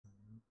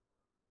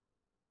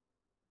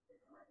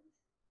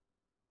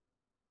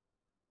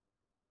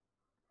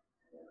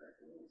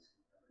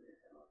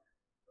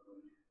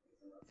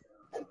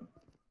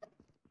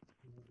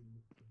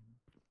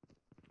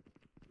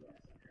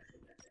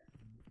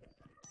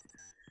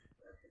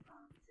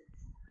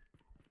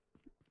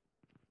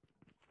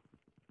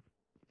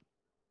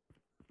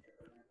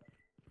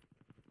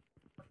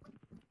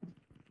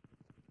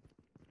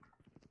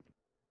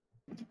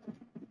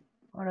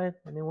Alright,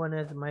 anyone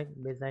has mic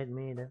beside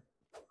me then?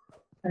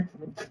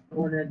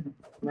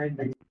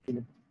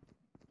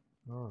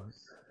 Alright.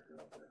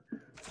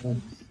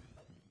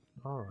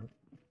 Alright.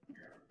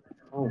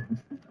 Oh,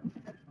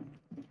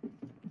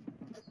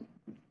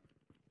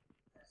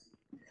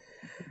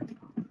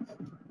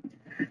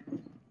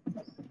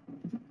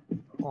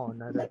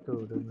 another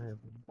two don't have.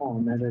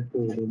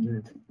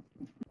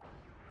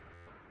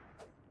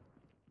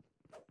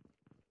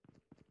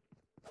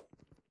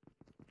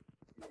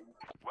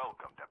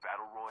 Welcome to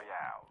Battle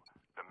Royale.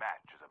 The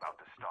match is about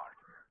to start.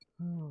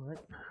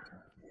 Alright.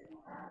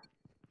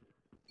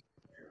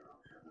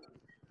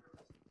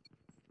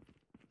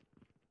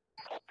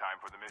 Time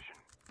for the mission.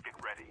 Get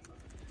ready.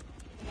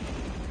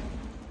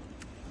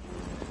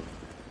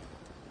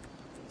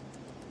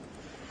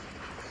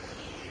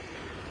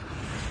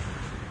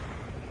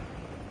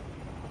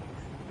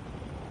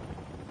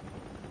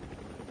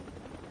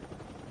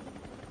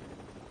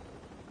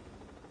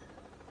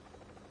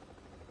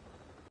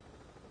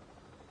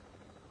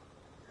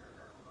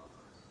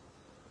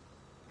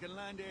 We can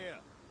land here.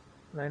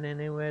 Land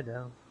anywhere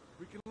though.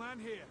 We can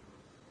land here.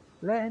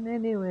 Land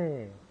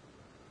anywhere.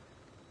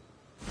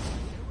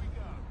 Here we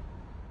go.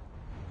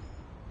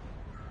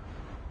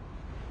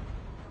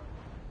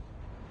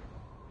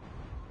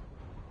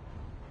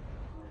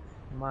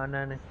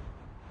 Mana nih?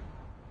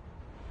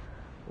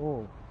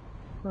 Oh.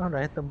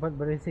 Alright, tempat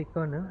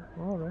berisiko nih.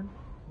 Alright.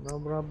 No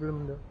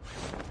problem though.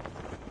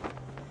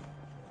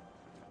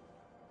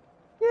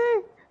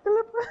 Yay!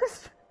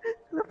 Terlepas!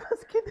 Terlepas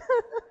kita!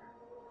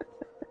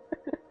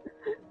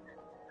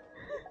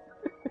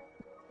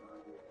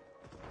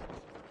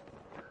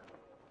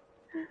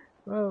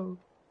 Wow.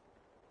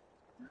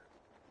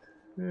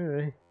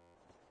 Alright.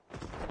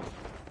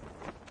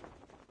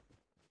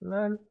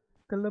 Lan,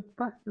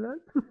 terlepas lan.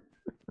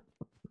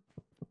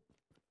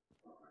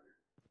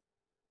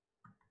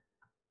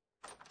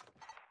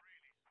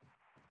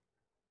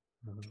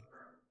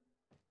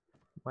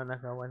 Mana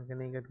kawan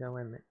kena ingat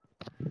kawan nih?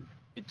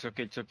 It's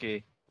okay, it's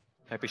okay.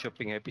 Happy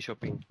shopping, happy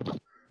shopping.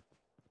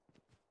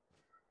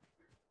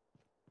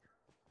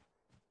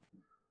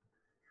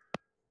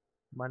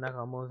 Mana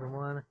kamu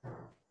semua nih?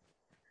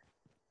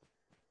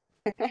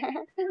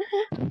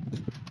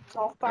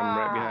 Sofa. I'm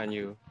right behind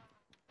you.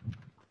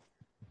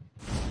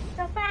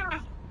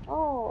 Sofa.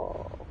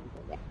 Oh.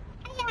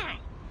 Ayah.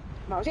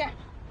 Mau sih?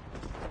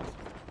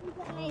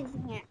 Guys,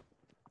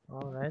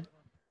 Alright.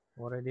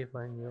 Already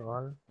find you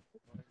all.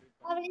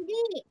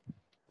 already.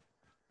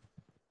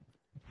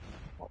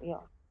 Oh iya.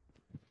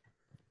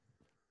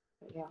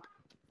 Iya.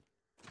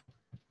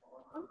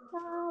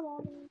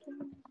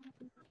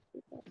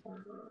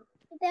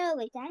 Từ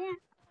bị trái nha.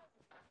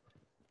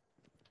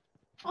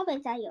 Có bị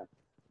trái rồi.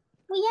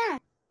 Ui da.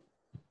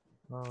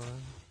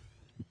 Alright.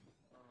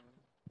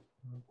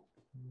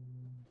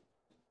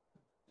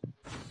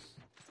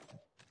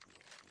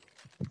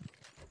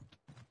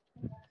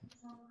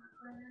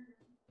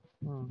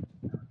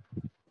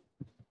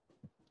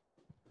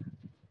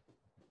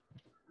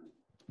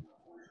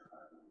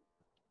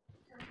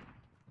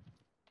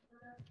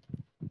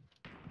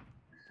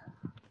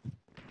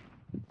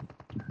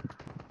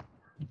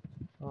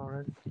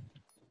 Alright.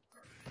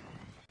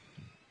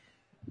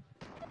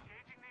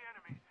 Engaging the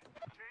enemies.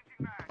 Changing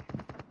mag.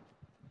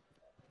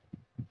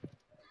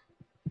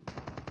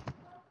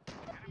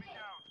 Enemy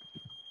down.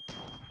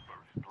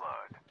 First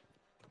blood.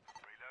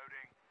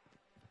 Reloading.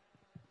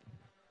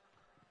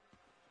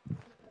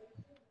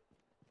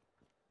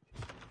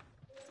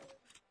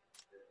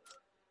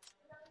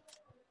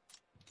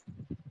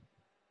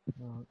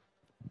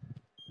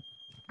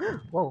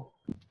 Whoa!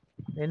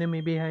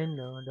 Enemy behind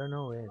though. Don't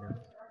know where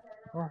though.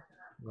 Oh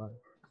god,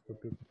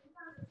 stupid.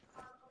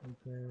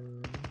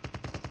 Okay.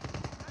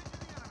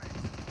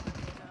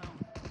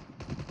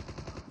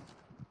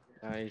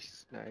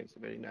 Nice, nice,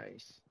 very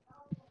nice.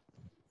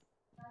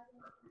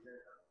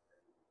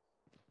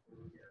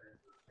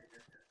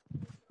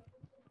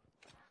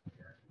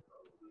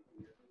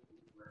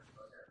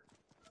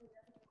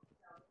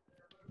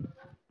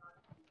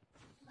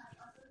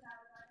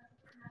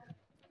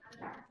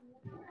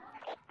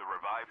 The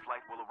revived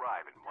flight will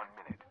arrive in 1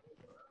 minute.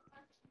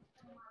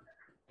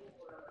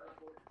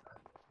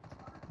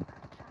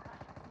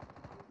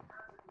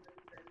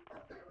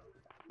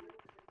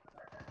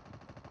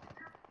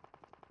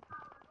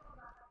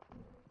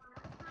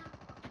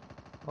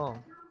 Oh.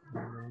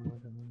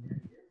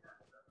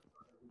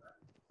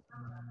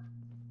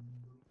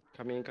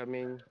 Coming.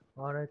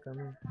 Alright,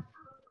 coming.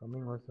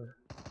 Coming also.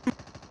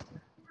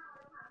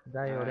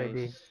 Die Nice.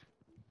 already.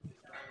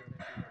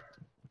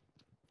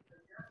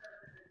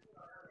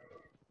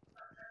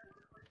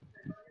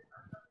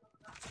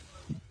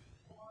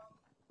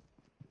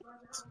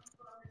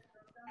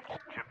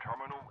 Chip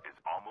terminal is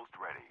almost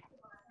ready.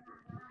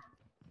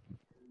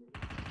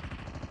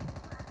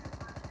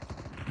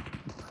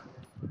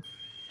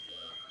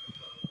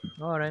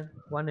 Alright,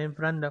 one in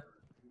front of.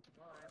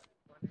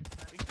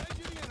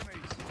 Engaging the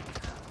enemies.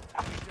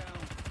 Enemy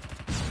down.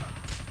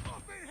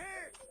 I've been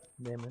hit.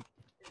 Damn it.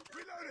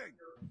 Reloading.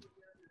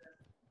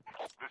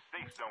 The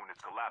safe zone is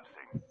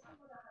collapsing.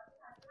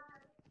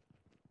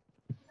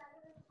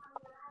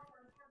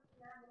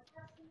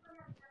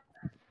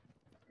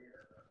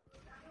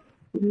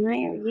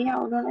 Mày ở với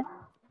nhau luôn đấy.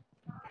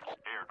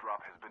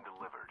 Airdrop has been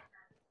delivered.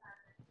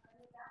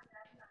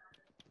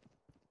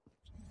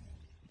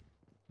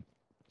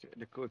 Okay,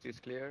 the coast is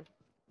clear.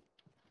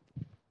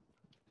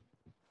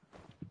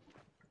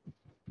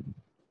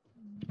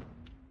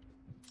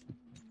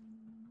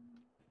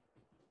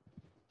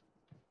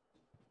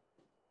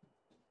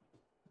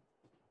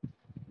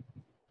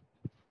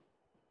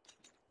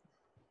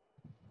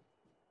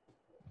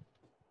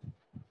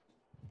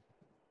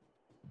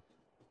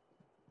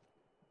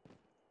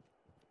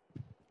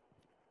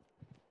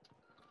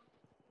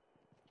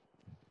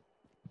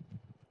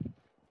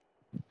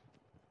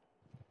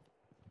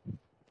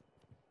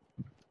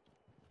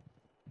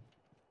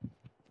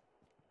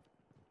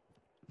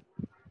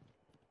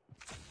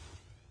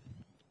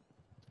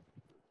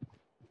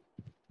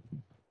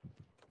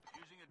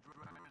 Using a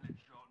adrenaline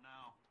shot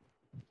now.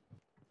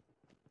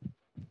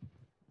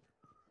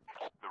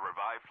 The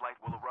revived flight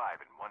will arrive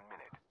in 1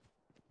 minute.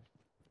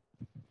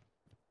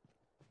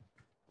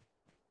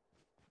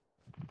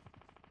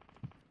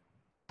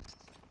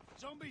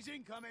 Zombies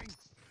incoming.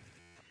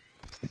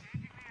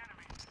 Engaging the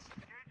enemy.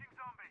 Engaging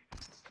zombies.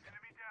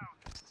 Enemy down.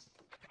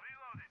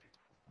 Reloaded.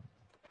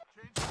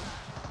 Change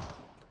back.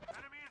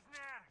 Enemy is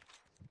near.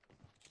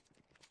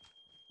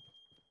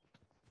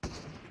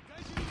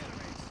 Engaging the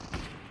enemies.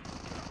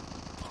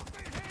 I've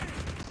been hit.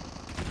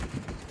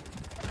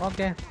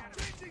 Okay.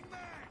 Changing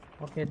back.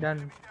 Okay, done.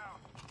 Enemy down.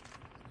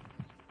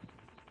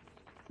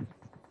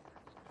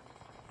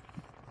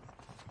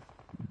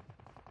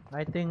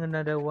 I think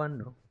another one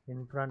no,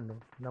 in front no,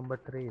 number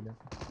 3 no.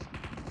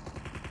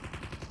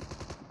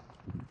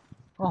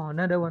 Oh,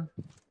 another one.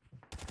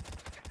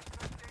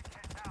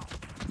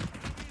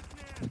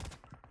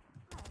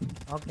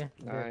 Okay.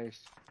 good. Nice.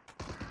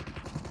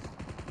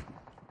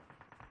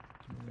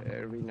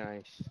 Very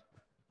nice.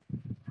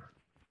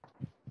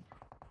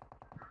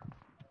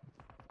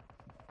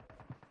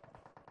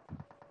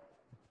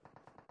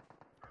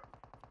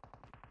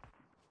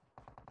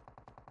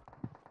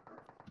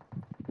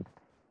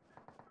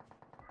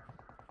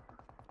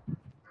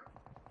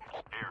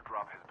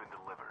 Airdrop has been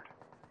delivered.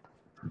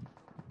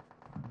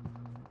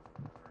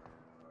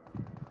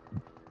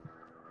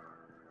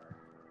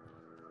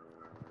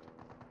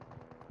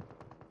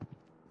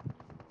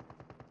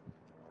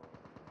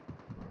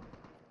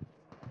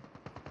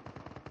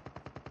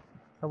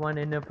 Someone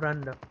in the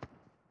front though.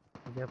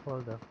 Be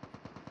careful though.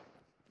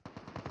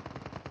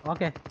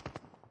 Okay.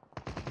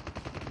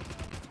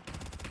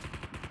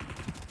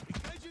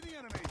 Engaging the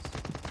enemies.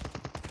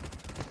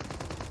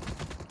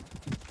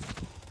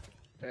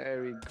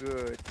 Very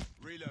good.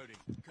 Reloading.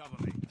 Cover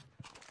me.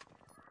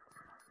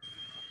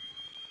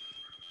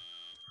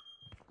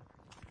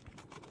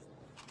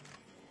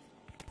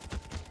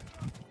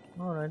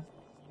 Alright.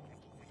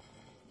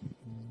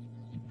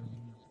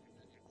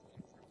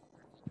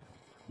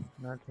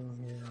 Nothing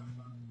here.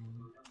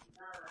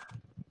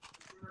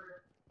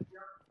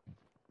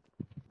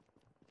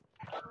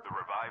 The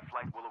revived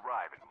flight will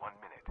arrive in 1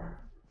 minute.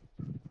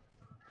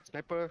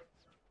 Sniper.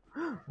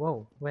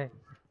 Whoa, wait.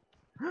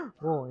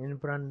 Whoa, in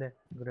front there.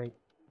 Great.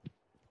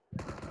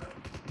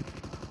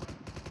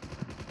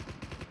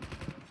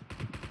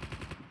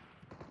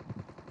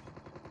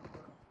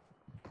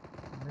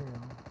 There.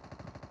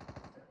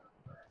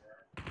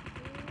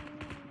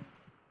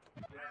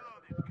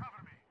 Reloaded.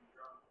 Cover me.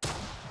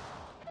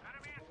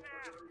 Enemy is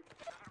near.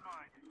 Never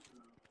mind.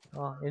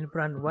 Oh, in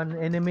front. One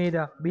enemy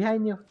there.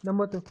 Behind you.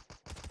 Number 2.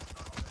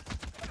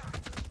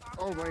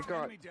 Oh my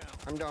god. Enemy down.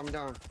 I'm down, I'm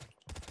down.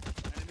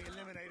 Enemy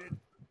eliminated.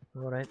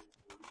 Alright.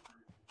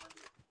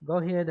 Go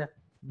here there.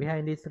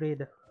 Behind this tree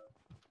there.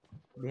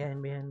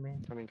 Behind.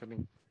 Coming,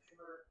 coming.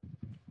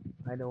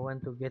 I don't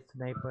want to get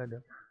sniper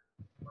though.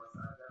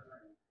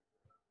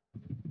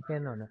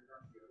 Cannot.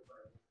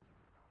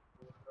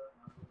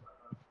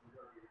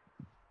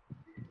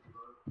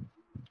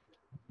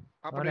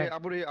 Up on Alright. the,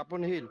 up on the, up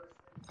on the hill.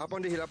 Up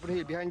on the hill, up on the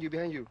hill. Behind you,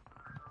 behind you.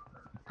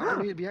 Up on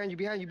the hill, behind you,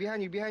 behind you,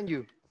 behind you, behind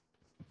you.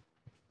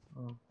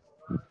 Oh.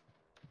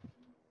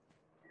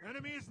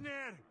 Enemy is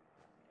near.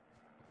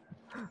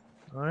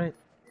 Alright.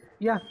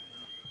 Yeah.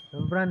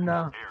 In front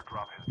now.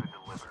 Airdrop has been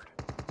delivered.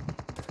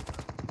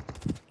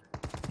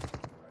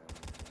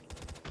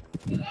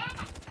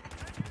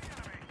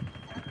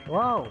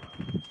 Wow.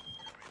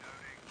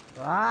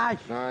 Ah,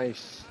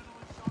 Nice.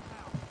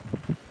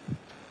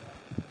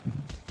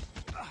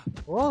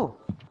 whoa.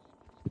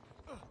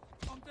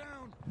 I'm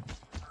down.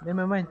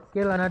 Never mind.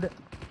 Kill another.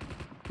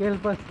 Kill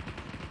first.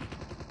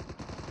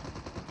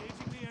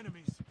 Engaging the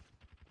enemies.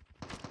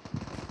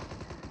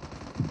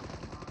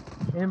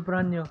 In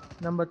front you.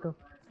 Number 2.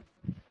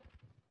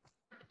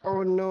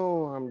 Oh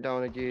no, I'm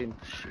down again.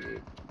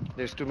 Shit.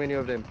 There's too many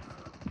of them.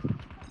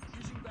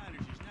 Using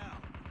bandages now.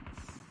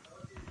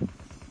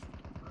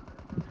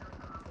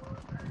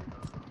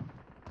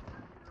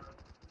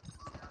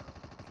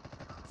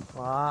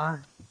 Ah,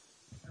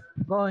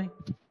 going.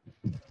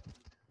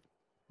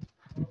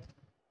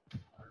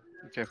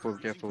 Careful,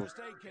 Using careful. first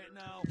aid kit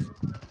now.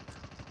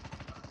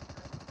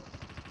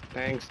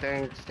 Thanks,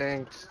 thanks,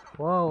 thanks.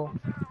 Whoa.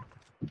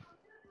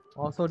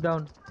 Also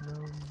down. No.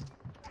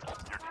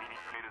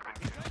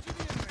 Engaging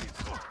the enemies.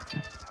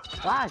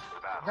 Ah,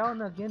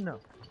 down again now.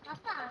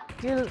 Papa,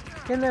 Kill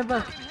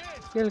level.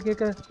 Getting hit.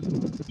 Kill. Max,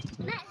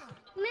 Max,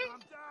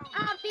 I'm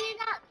down.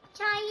 bila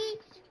cari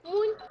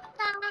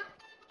muntah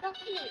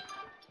rocket.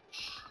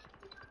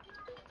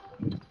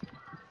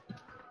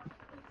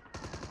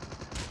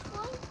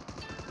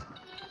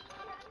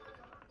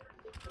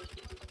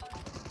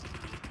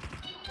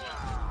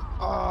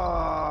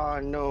 Oh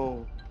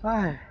no.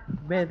 Ah,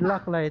 bad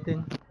luck lah I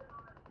think.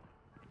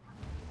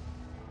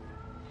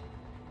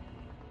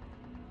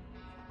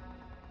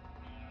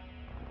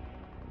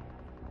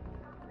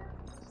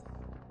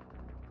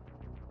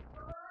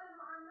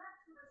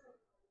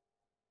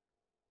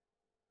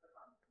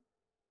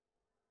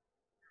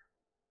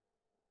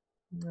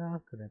 Ah,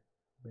 correct.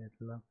 Bad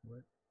luck,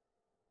 but